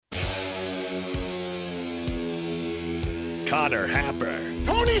Connor Happer.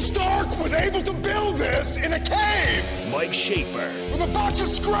 Tony Stark was able to build this in a cave! Mike Schaefer. With a box of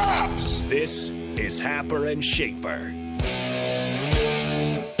scraps! This is Happer and Schaefer.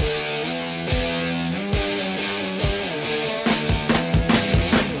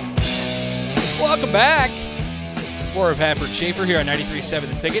 Welcome back. More of Happer and Schaefer here on 93.7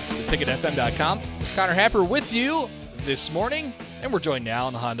 The Ticket, theticketfm.com. Connor Happer with you this morning, and we're joined now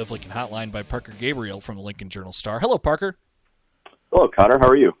on the Honda of Lincoln Hotline by Parker Gabriel from the Lincoln Journal-Star. Hello, Parker. Hello, Connor. How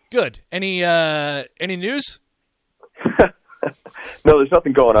are you? Good. Any news? No, there's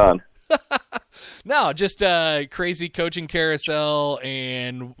nothing going on. No, just crazy coaching carousel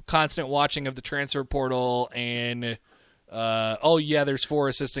and constant watching of the transfer portal, and there's 4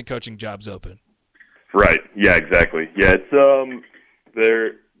 assistant coaching jobs open. Right. Yeah, exactly. Yeah, it's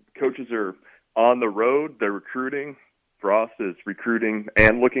their coaches are on the road. They're recruiting. Frost is recruiting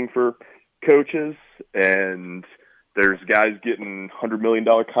and looking for coaches, and there's guys getting $100 million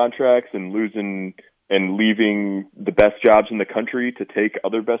contracts and leaving the best jobs in the country to take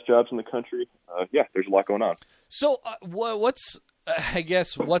other best jobs in the country. There's a lot going on. So what's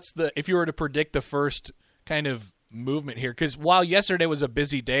if you were to predict the first kind of movement here, because while yesterday was a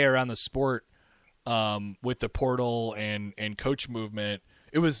busy day around the sport with the portal and coach movement,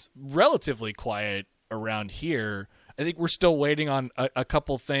 it was relatively quiet around here. I think we're still waiting on a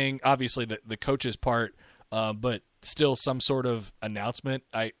couple things, obviously the coach's part, but still some sort of announcement.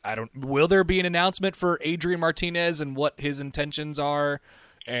 Will there be an announcement for Adrian Martinez and what his intentions are?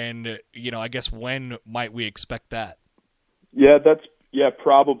 And, I guess when might we expect that? Yeah,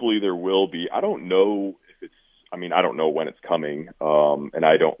 probably there will be. I don't know I don't know when it's coming, and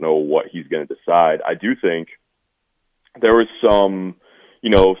I don't know what he's going to decide. I do think there was some,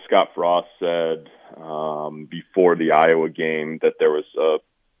 Scott Frost said before the Iowa game that there was a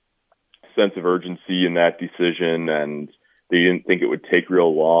sense of urgency in that decision, and they didn't think it would take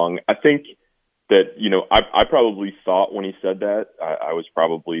real long. I think that, I probably thought when he said that, I was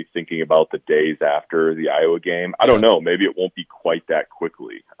probably thinking about the days after the Iowa game. I don't know. Maybe it won't be quite that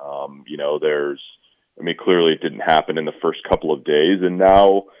quickly. Clearly it didn't happen in the first couple of days, and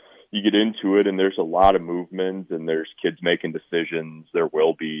now you get into it and there's a lot of movement and there's kids making decisions. There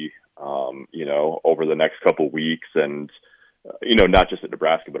will be, over the next couple of weeks, and, not just at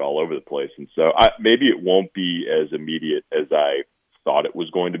Nebraska, but all over the place. And so maybe it won't be as immediate as I thought it was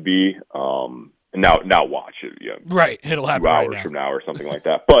going to be. And now watch it, right. It'll happen 2 hours right now. from now or something like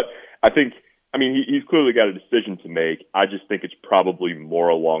that. But I think, he's clearly got a decision to make. I just think it's probably more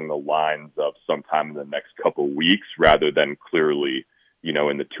along the lines of sometime in the next couple of weeks rather than clearly,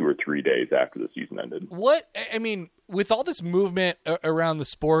 in the 2 or 3 days after the season ended. With all this movement around the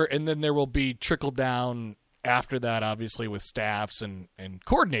sport, and then there will be trickle down after that, obviously, with staffs and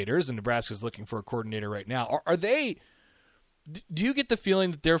coordinators, and Nebraska's looking for a coordinator right now. Do you get the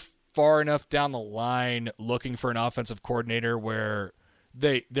feeling that they're far enough down the line looking for an offensive coordinator where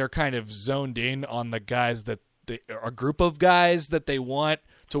they're kind of zoned in on the guys that a group of guys that they want,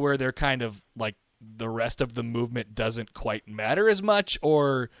 to where they're kind of like the rest of the movement doesn't quite matter as much,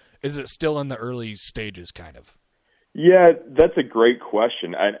 or is it still in the early stages kind of? Yeah, that's a great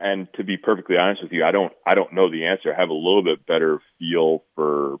question. And to be perfectly honest with you, I don't know the answer. I have a little bit better feel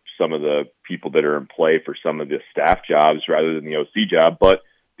for some of the people that are in play for some of the staff jobs rather than the OC job, but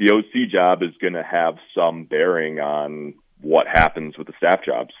the OC job is going to have some bearing on what happens with the staff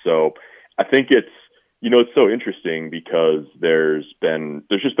jobs. So I think it's so interesting because there's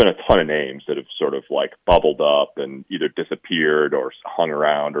just been a ton of names that have sort of like bubbled up and either disappeared or hung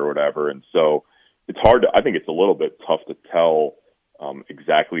around or whatever. And so it's hard I think it's a little bit tough to tell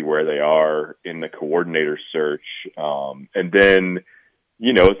exactly where they are in the coordinator search. And then,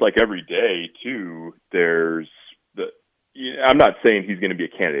 it's like every day too, I'm not saying he's going to be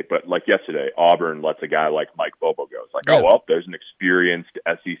a candidate, but like yesterday, Auburn lets a guy like Mike Bobo go. It's like, oh, well, there's an experienced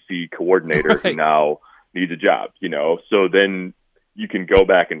SEC coordinator who now needs a job, So then you can go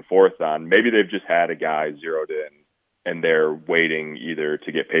back and forth on maybe they've just had a guy zeroed in and they're waiting either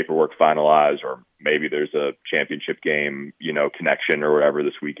to get paperwork finalized or maybe there's a championship game, connection or whatever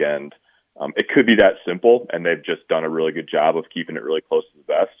this weekend. It could be that simple, and they've just done a really good job of keeping it really close to the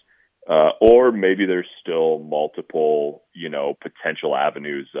vest. Or maybe there's still multiple, potential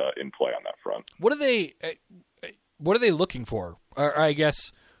avenues in play on that front. What are they looking for? Or I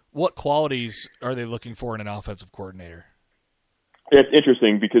guess, what qualities are they looking for in an offensive coordinator? It's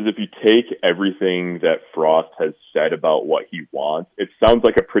interesting because if you take everything that Frost has said about what he wants, it sounds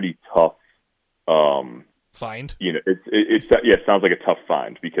like a pretty tough find. It sounds like a tough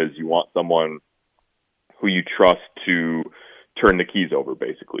find because you want someone who you trust to turn the keys over,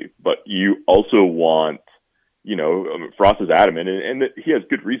 basically. But you also want Frost is adamant, and that he has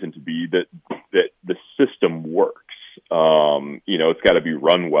good reason to be, that the system works. It's got to be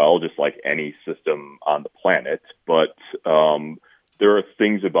run well, just like any system on the planet. But there are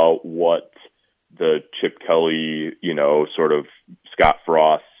things about what the Chip Kelly, sort of Scott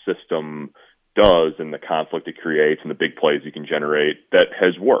Frost system does and the conflict it creates and the big plays you can generate that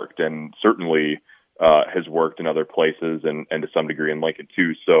has worked, and certainly has worked in other places and to some degree in Lincoln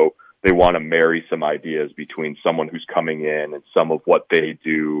too. So they want to marry some ideas between someone who's coming in and some of what they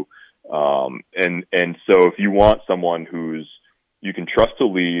do. And so if you want someone who's you can trust to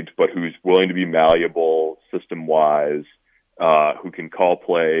lead, but who's willing to be malleable system wise, who can call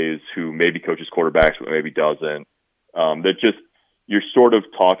plays, who maybe coaches quarterbacks, but maybe doesn't, you're sort of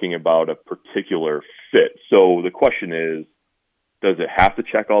talking about a particular fit. So the question is, does it have to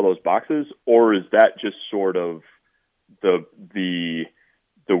check all those boxes, or is that just sort of the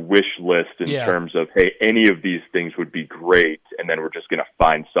wish list in terms of, hey, any of these things would be great, and then we're just going to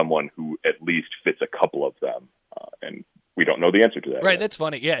find someone who at least fits a couple of them, and we don't know the answer to that. Right, yet. That's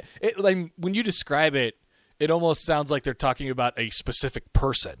funny. Yeah, when you describe it, it almost sounds like they're talking about a specific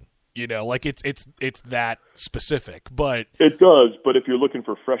person. Like it's that specific, but it does. But if you're looking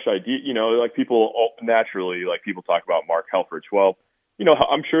for fresh ideas, like people naturally, like people talk about Mark Helfrich. Well,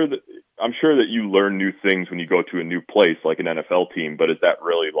 I'm sure that you learn new things when you go to a new place, like an NFL team. But is that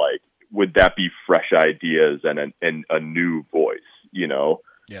really would that be fresh ideas and a new voice?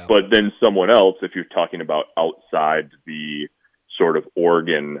 Yeah. But then someone else, if you're talking about outside the sort of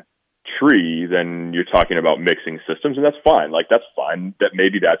Oregon tree, then you're talking about mixing systems, and that's fine. That's fine. That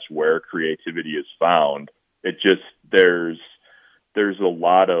maybe that's where creativity is found. It just there's a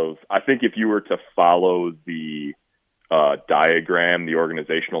lot of, I think if you were to follow the diagram, the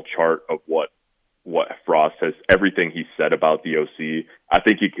organizational chart of what Frost has, everything he said about the OC, I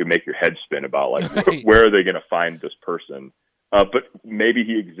think you could make your head spin about right. where are they going to find this person? But maybe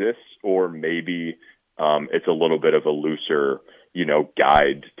he exists, or maybe it's a little bit of a looser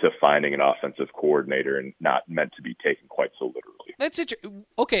guide to finding an offensive coordinator and not meant to be taken quite so literally. That's interesting.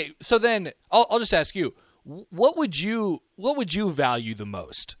 Okay, so then I'll just ask you, what would you value the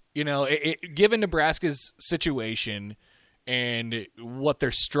most? Given Nebraska's situation and what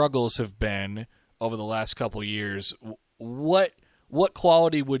their struggles have been over the last couple of years, what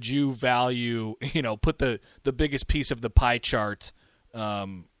quality would you value? Put the biggest piece of the pie chart.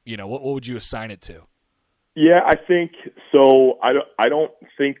 What would you assign it to? Yeah, I think so. I don't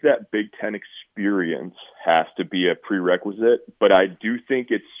think that Big Ten experience has to be a prerequisite, but I do think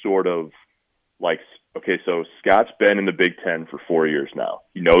it's sort of like, okay, so Scott's been in the Big Ten for 4 years now.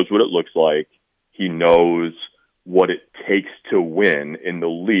 He knows what it looks like. He knows what it takes to win in the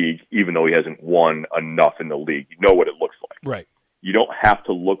league, even though he hasn't won enough in the league. You know what it looks like. Right. You don't have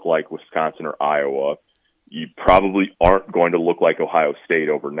to look like Wisconsin or Iowa. You probably aren't going to look like Ohio State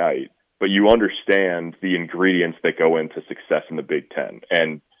overnight. But you understand the ingredients that go into success in the Big Ten.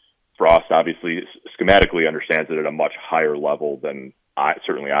 And Frost obviously schematically understands it at a much higher level than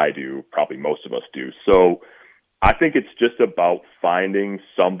I do, probably most of us do. So I think it's just about finding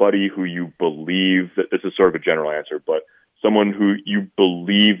somebody who you believe that, this is sort of a general answer, but someone who you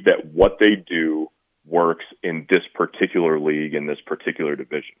believe that what they do works in this particular league, in this particular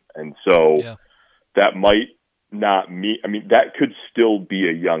division. And so that might not me. I mean, that could still be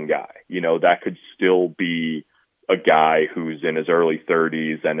a young guy. That could still be a guy who's in his early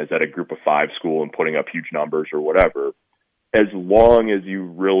 30s and is at a group of 5 school and putting up huge numbers or whatever. As long as you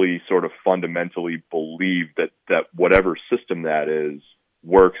really sort of fundamentally believe that whatever system that is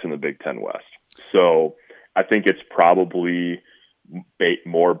works in the Big Ten West. So I think it's probably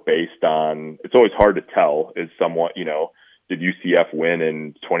more based on, it's always hard to tell, is somewhat, did UCF win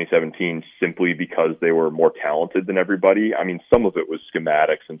in 2017 simply because they were more talented than everybody? I mean, some of it was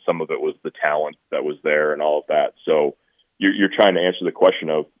schematics and some of it was the talent that was there and all of that. So you're trying to answer the question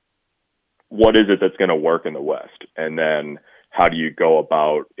of what is it that's going to work in the West? And then how do you go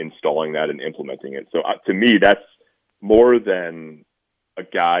about installing that and implementing it? So to me, that's more than a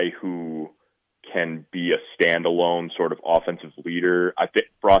guy who can be a standalone sort of offensive leader. I think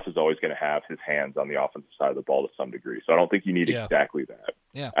Frost is always going to have his hands on the offensive side of the ball to some degree. So I don't think you need exactly that.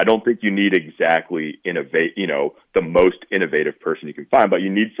 Yeah. I don't think you need exactly the most innovative person you can find, but you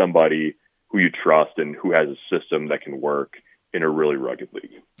need somebody who you trust and who has a system that can work in a really rugged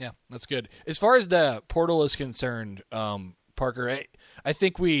league. Yeah, that's good. As far as the portal is concerned, Parker, I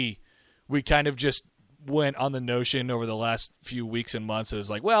think we kind of just went on the notion over the last few weeks and months is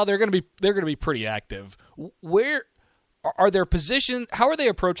like, well, they're going to be pretty active. Where are their position? How are they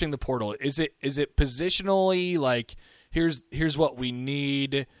approaching the portal? Is it positionally like here's what we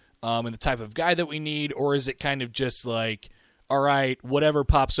need? and the type of guy that we need, or is it kind of just like, all right, whatever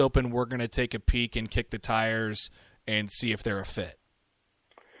pops open, we're going to take a peek and kick the tires and see if they're a fit?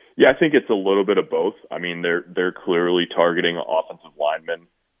 Yeah, I think it's a little bit of both. I mean, they're clearly targeting offensive linemen.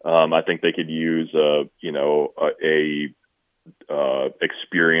 I think they could use a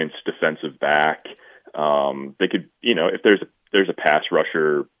experienced defensive back. They could, if there's a pass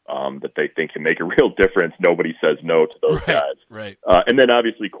rusher that they think can make a real difference, nobody says no to those guys. Right. And then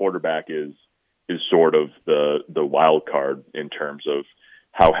obviously quarterback is sort of the wild card in terms of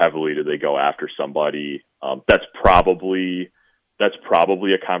how heavily do they go after somebody. That's probably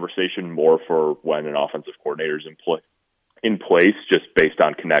a conversation more for when an offensive coordinator is in place, just based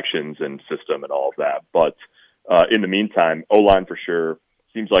on connections and system and all of that. But in the meantime, O-line for sure.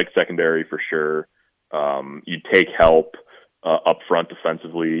 Seems like secondary for sure. You take help up front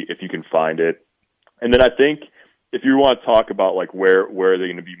defensively if you can find it. And then I think if you want to talk about like where are they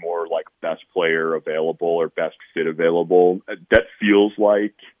going to be more like best player available or best fit available, that feels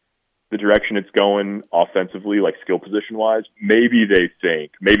like the direction it's going offensively, like skill position wise. Maybe they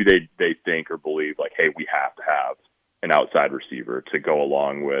think or believe like, hey, we have to have an outside receiver to go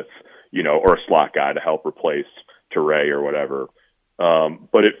along with, or a slot guy to help replace Teray or whatever.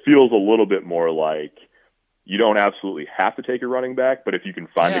 But it feels a little bit more like you don't absolutely have to take a running back, but if you can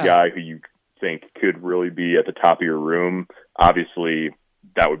find a guy who you think could really be at the top of your room, obviously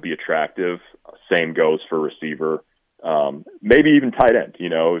that would be attractive. Same goes for receiver. Maybe even tight end,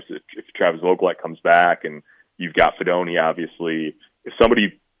 if Travis Vogelek comes back and you've got Fedoni, obviously, if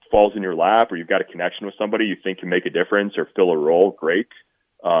somebody falls in your lap or you've got a connection with somebody you think can make a difference or fill a role, great.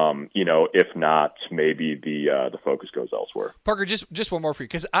 If not, maybe the focus goes elsewhere. Parker, just one more for you,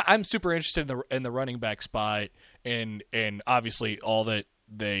 because I'm super interested in the running back spot and obviously all that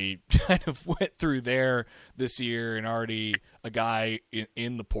they kind of went through there this year, and already a guy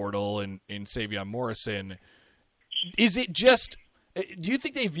in the portal in Savion Morrison. Is it just? Do you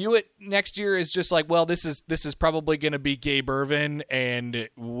think they view it next year as just like, well, this is probably going to be Gabe Ervin, and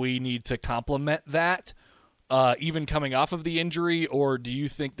we need to complement that, even coming off of the injury, or do you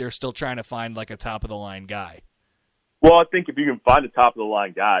think they're still trying to find like a top of the line guy? Well, I think if you can find a top of the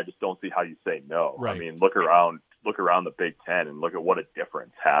line guy, I just don't see how you say no. Right. I mean, look around the Big Ten and look at what a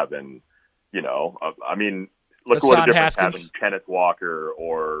difference having, look Hassan at what a difference Haskins. having Kenneth Walker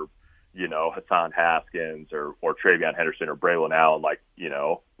or, Hassan Haskins or Travion Henderson or Braylon Allen, like,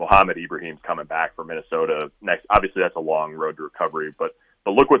 Mohamed Ibrahim's coming back from Minnesota next. Obviously that's a long road to recovery, but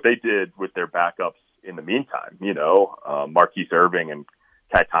look what they did with their backups in the meantime. Marquise Irving and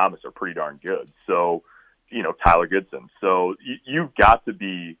Kai Thomas are pretty darn good. So, Tyler Goodson. So you've got to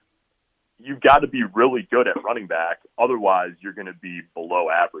be really good at running back. Otherwise you're going to be below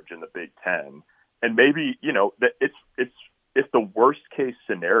average in the Big Ten. And maybe, it's the worst case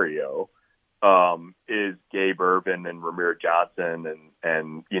scenario, is Gabe Ervin and Ramir Johnson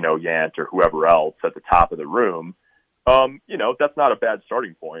and Yant or whoever else at the top of the room. That's not a bad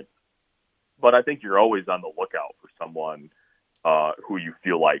starting point, but I think you're always on the lookout for someone, who you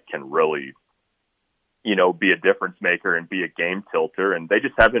feel like can really, be a difference maker and be a game tilter. And they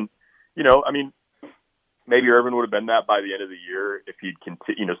just haven't, maybe Irvin would have been that by the end of the year if he'd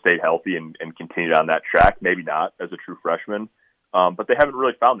stayed healthy and continued on that track. Maybe not as a true freshman, but they haven't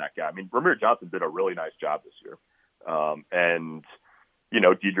really found that guy. I mean, Ramir Johnson did a really nice job this year, and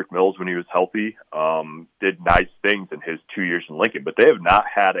Dedrick Mills, when he was healthy, did nice things in his 2 years in Lincoln. But they have not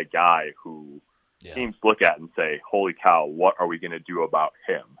had a guy who teams look at and say, "Holy cow, what are we going to do about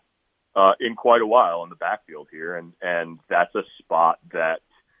him?" In quite a while in the backfield here, and that's a spot that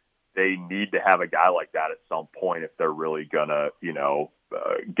they need to have a guy like that at some point if they're really gonna,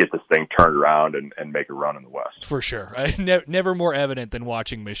 get this thing turned around and make a run in the West. For sure, never more evident than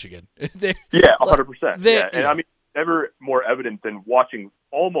watching Michigan. 100%. And I mean, never more evident than watching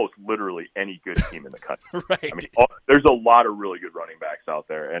almost literally any good team in the country. Right. I mean, there's a lot of really good running backs out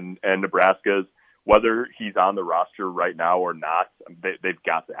there, and Nebraska's, whether he's on the roster right now or not, they've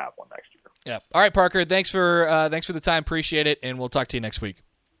got to have one next year. Yeah. All right, Parker. Thanks for the time. Appreciate it, and we'll talk to you next week.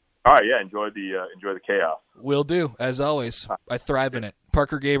 All right, yeah, enjoy the chaos. Will do, as always. I thrive in it.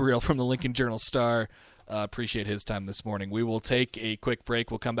 Parker Gabriel from the Lincoln Journal-Star. Appreciate his time this morning. We will take a quick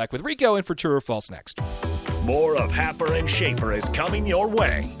break. We'll come back with Rico in for True or False next. More of Happer and Schaefer is coming your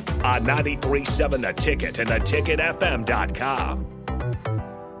way on 93.7 The Ticket and theticketfm.com.